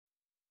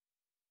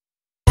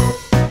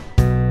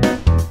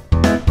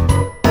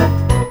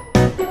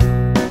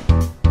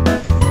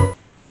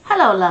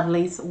Hello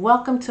lovelies,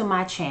 welcome to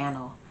my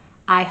channel.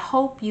 I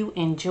hope you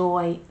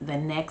enjoy the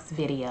next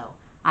video.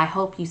 I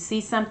hope you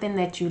see something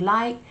that you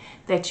like,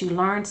 that you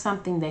learn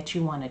something that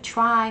you want to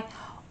try,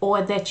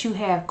 or that you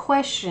have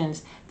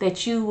questions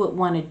that you would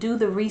want to do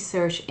the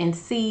research and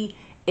see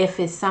if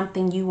it's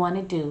something you want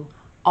to do.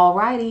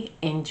 Alrighty,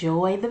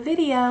 enjoy the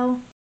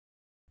video.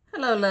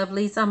 Hello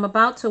lovelies, I'm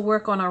about to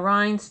work on a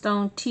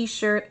rhinestone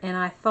t-shirt and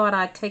I thought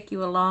I'd take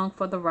you along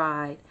for the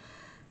ride.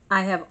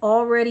 I have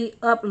already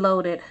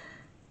uploaded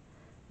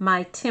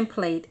my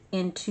template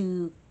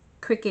into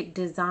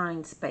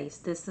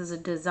Cricutdesignspace. This is a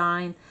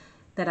design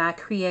that I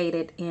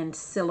created in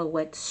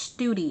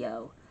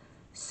Silhouettestudio.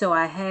 So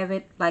I have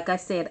it, like I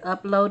said,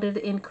 uploaded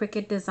in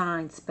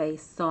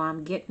Cricutdesignspace. So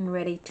I'm getting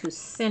ready to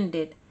send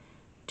it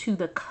to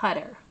the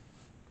cutter.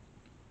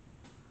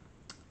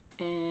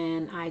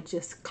 And I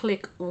just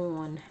click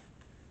on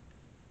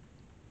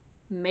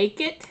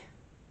Make It.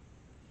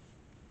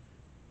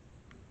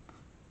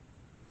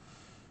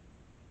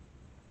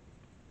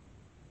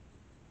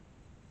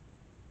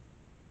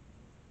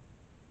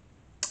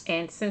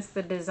 And since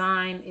the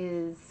design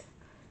is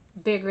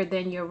bigger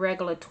than your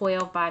regular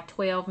 12 by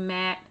 12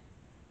 mat,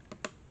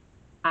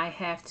 I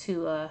have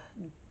to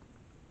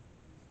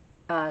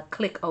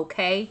click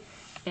OK.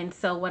 And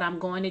so what I'm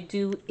going to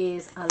do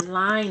is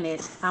align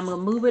it. I'm going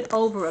to move it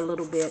over a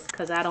little bit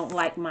because I don't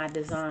like my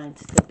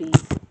designs to be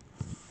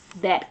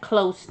that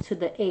close to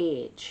the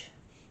edge.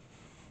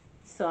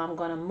 So I'm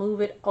going to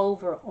move it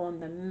over on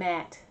the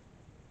mat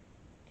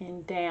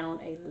and down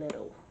a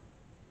little.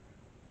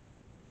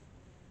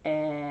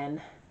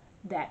 And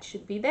that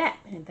should be that.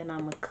 And then I'm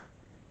going to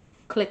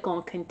click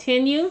on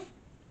continue.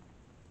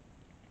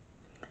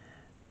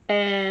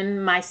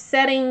 And my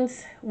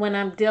settings when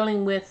I'm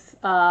dealing with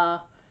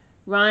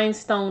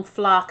rhinestone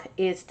flock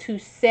is to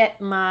set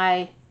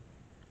my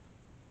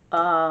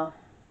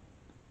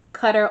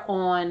cutter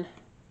on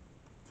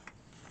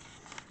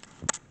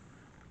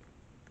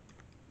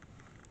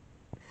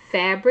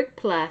Fabric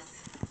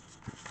Plus.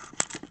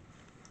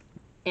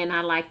 And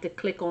I like to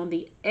click on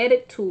the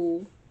edit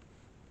tool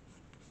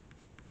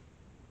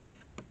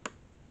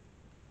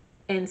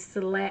and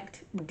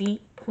select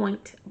deep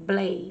point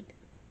blade,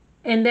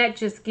 and that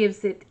just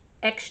gives it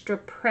extra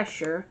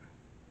pressure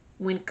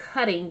when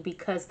cutting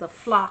because the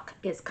flock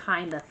is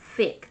kind of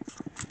thick.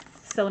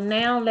 So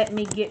now let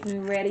me get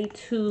ready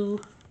to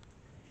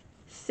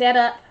set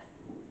up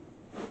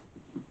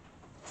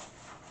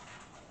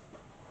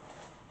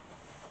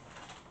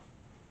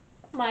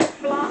my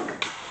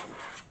flock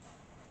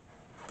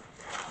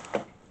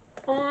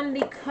on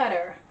the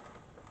cutter.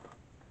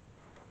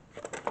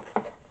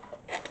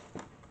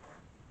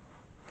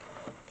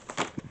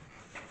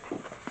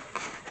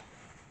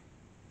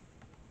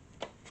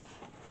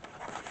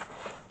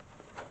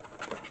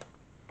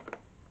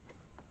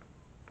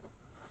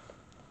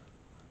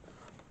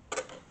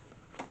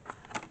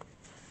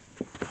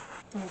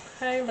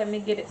 Okay, let me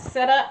get it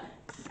set up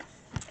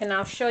and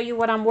I'll show you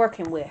what I'm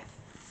working with.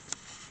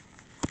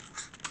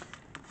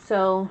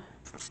 So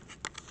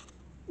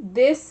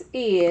this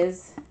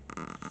is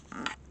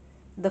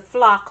the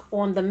flock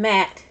on the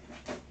mat,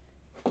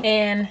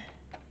 and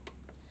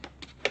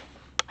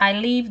I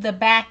leave the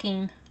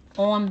backing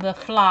on the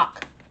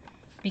flock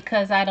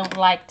because I don't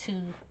like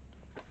to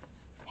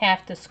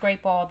have to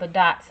scrape all the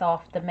dots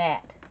off the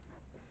mat,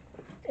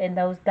 and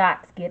those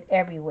dots get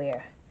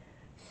everywhere.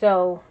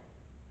 So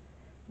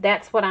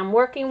that's what I'm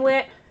working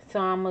with. So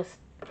I'm going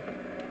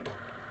to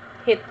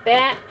hit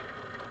that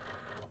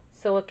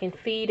so it can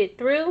feed it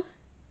through.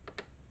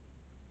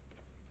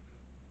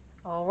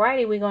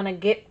 Alrighty, we're going to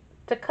get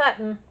to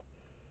cutting.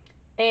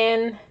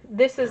 And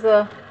this is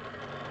a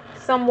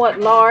somewhat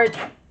large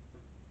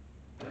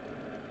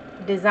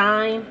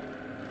design,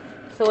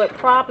 so it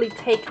probably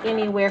take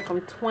anywhere from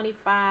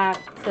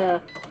 25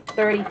 to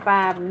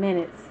 35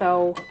 minutes.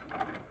 So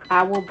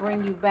I will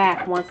bring you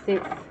back once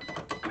it's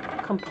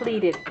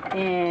completed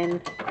and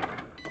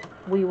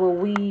we will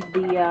weave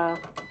the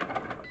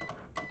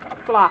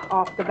flock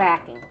off the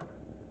backing.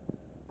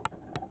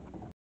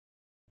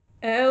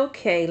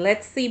 Okay,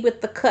 let's see what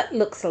the cut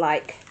looks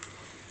like.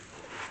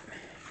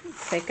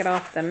 Take it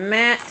off the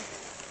mat.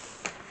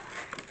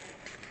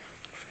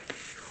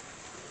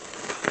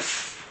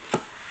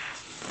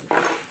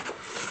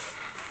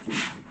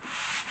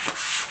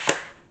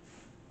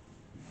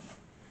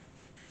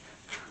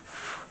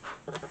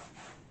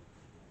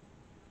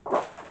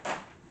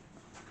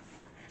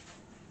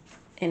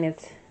 And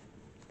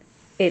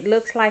it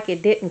looks like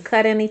it didn't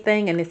cut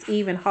anything, and it's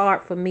even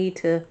hard for me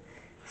to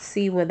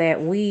see where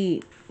that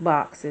weed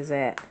box is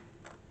at.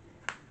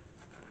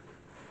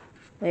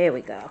 There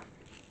we go.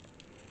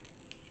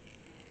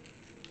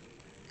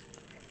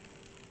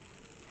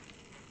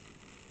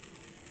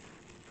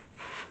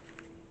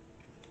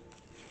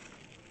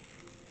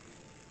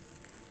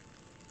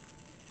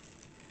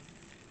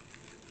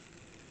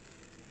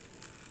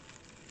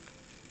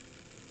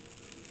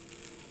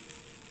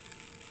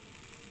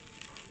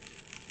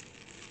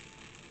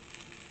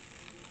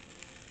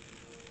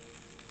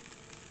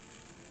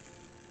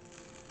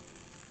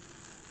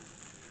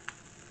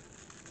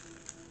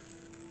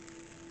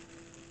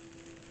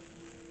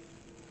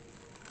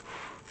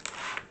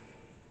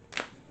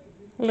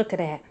 Look at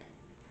that.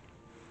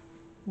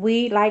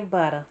 Weed like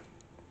butter.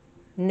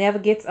 Never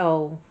gets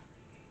old.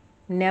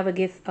 Never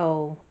gets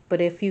old. But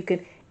if you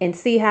could, and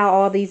see how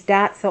all these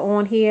dots are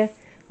on here?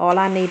 All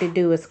I need to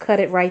do is cut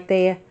it right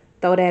there.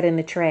 Throw that in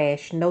the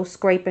trash. No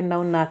scraping,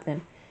 no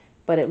nothing.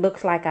 But it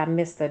looks like it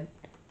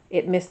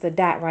missed the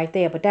dot right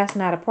there. But that's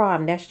not a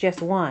problem. That's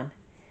just one.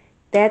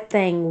 That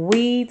thing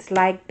weeds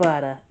like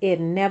butter. It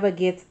never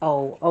gets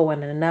old. Oh,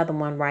 and another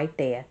one right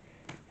there.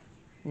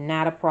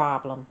 Not a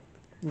problem.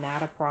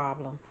 Not a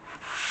problem.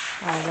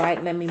 All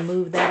right, let me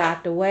move that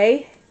out the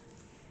way.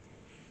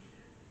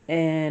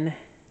 And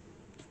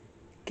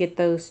get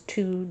those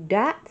two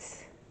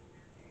dots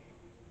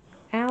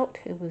out.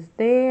 It was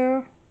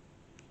there.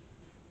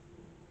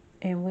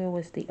 And where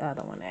was the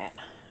other one at?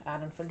 I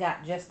done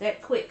forgot just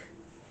that quick.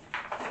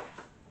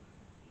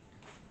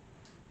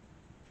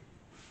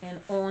 And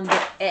on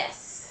the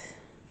S.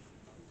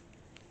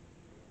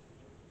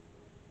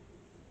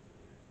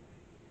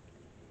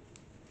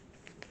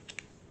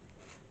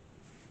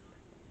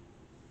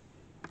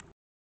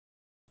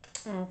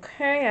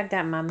 Okay, I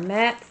got my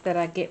mats that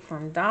I get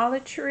from Dollar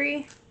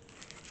Tree.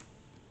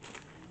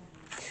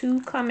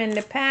 2 come in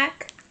the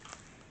pack.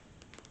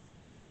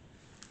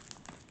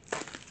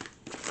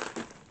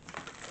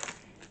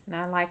 And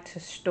I like to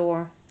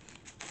store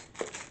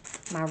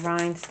my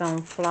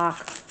rhinestone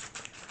flock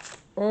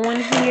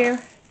on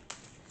here.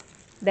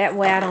 That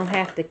way I don't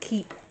have to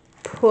keep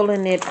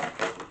pulling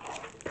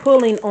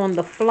on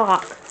the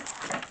flock.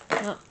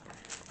 Oh,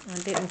 I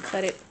didn't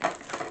cut it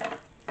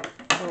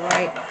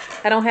right.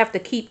 I don't have to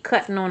keep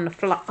cutting on the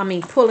flock,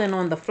 pulling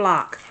on the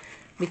flock,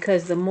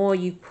 because the more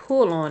you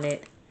pull on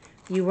it,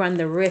 you run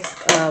the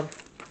risk of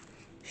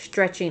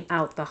stretching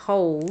out the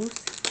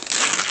holes,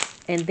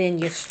 and then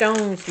your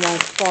stones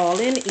won't fall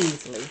in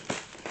easily.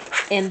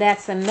 And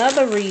that's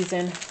another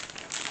reason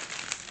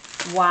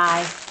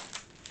why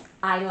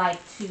I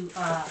like to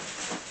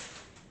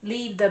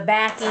leave the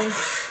backing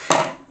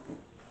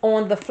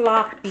on the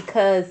flock,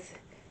 because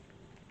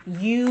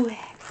you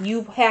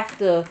have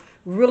to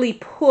really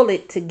pull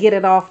it to get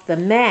it off the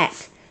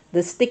mat,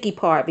 the sticky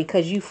part,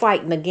 because you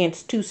fighting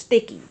against 2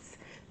 stickies,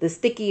 the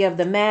sticky of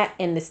the mat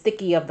and the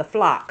sticky of the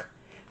flock,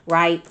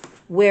 right?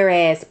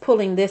 Whereas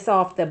pulling this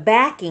off the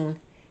backing,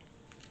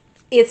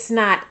 it's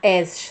not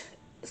as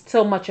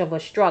so much of a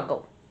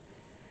struggle.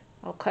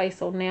 Okay,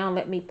 so now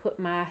let me put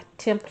my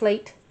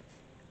template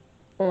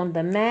on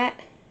the mat.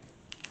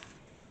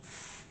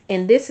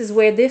 And this is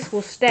where this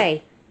will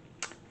stay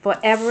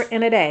forever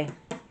and a day.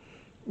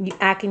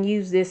 I can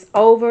use this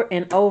over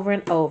and over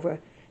and over.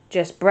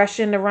 Just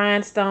brushing the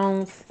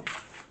rhinestones,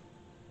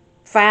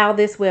 file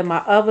this where my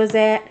others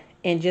at,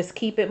 and just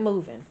keep it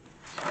moving.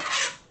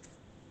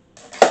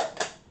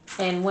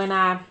 And when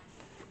I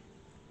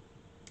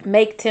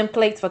make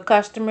templates for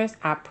customers,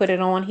 I put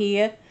it on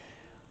here.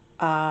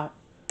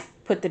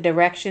 Put the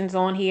directions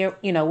on here,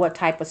 you know, what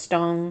type of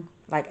stone,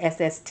 like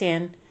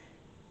SS10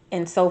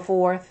 and so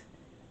forth,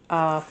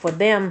 for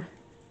them,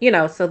 you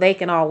know, so they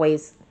can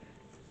always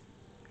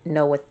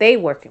know what they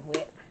working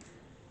with.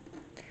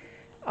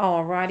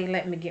 Alrighty,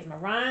 let me get my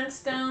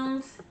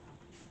rhinestones.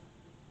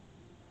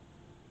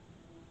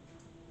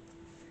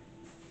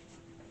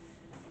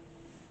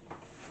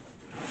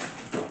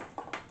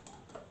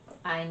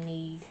 I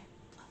need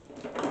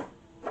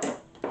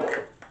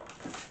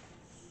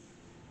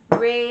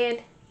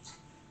red,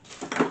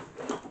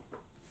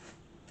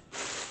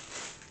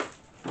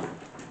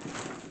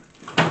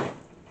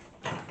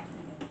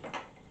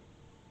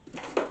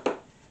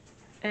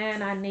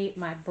 and I need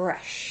my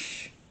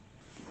brush.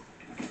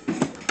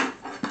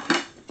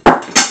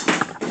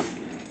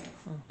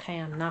 Okay,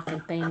 I'm knocking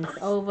things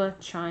over,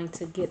 trying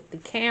to get the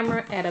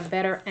camera at a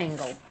better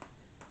angle.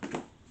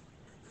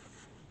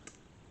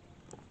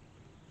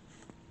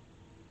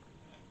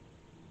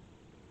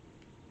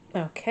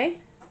 Okay,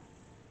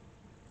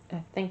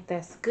 I think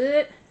that's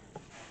good.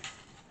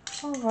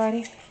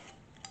 Alrighty,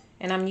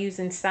 and I'm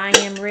using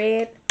cyan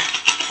red.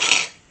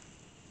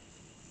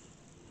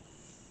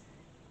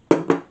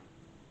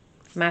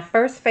 My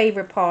first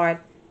favorite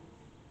part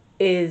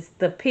is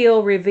the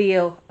peel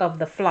reveal of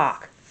the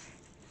flock.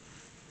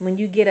 When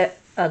you get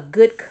a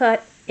good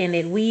cut and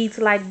it weeds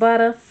like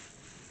butter,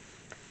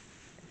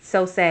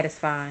 so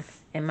satisfying.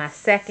 And my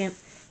second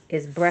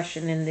is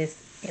brushing in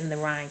the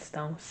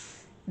rhinestones.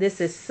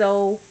 This is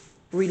so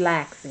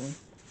relaxing.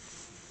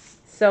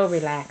 So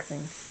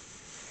relaxing.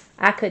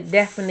 I could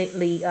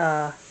definitely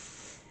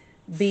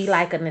be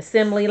like an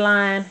assembly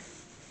line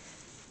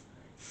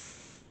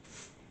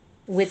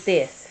with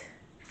this.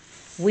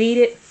 Weed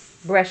it,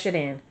 brush it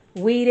in.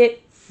 Weed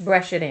it,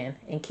 brush it in,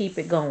 and keep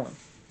it going.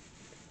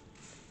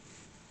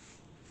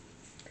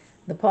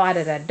 The part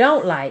that I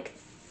don't like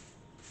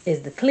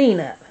is the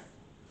cleanup.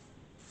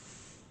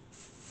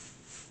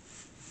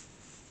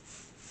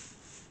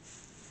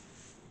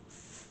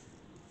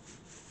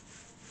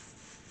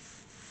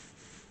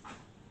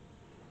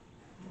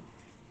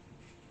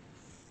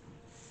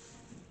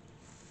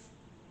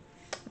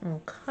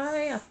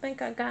 Okay, I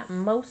think I got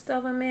most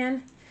of them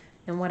in.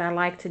 And what I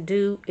like to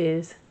do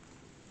is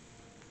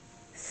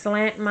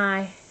slant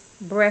my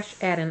brush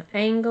at an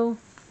angle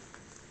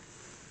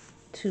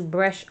to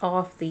brush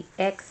off the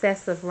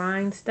excess of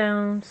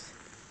rhinestones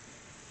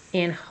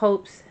in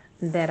hopes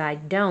that I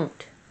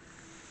don't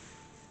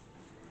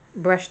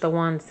brush the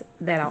ones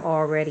that are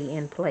already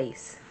in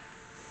place.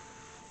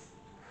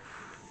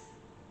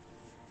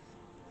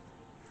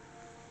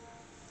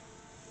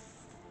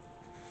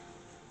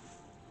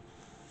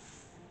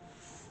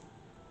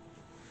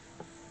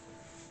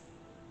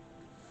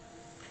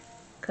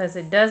 Because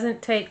it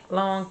doesn't take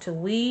long to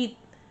weed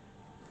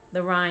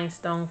the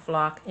rhinestone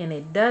flock, and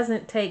it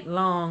doesn't take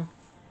long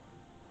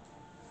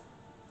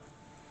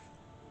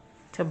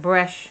to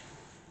brush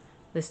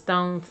the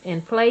stones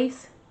in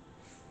place,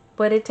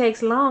 but it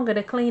takes longer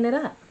to clean it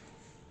up.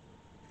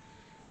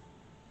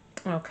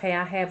 Okay,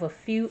 I have a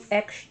few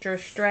extra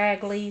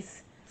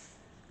stragglies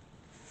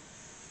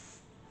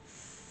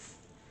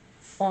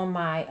on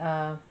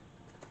my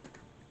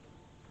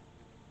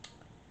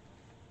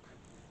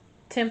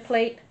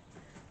template,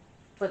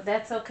 but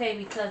that's okay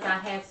because I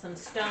have some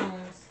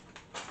stones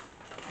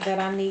that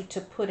I need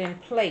to put in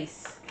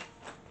place.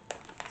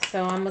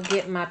 So I'm gonna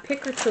get my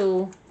picker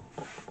tool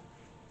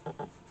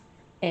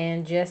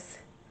and just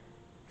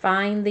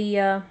find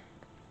the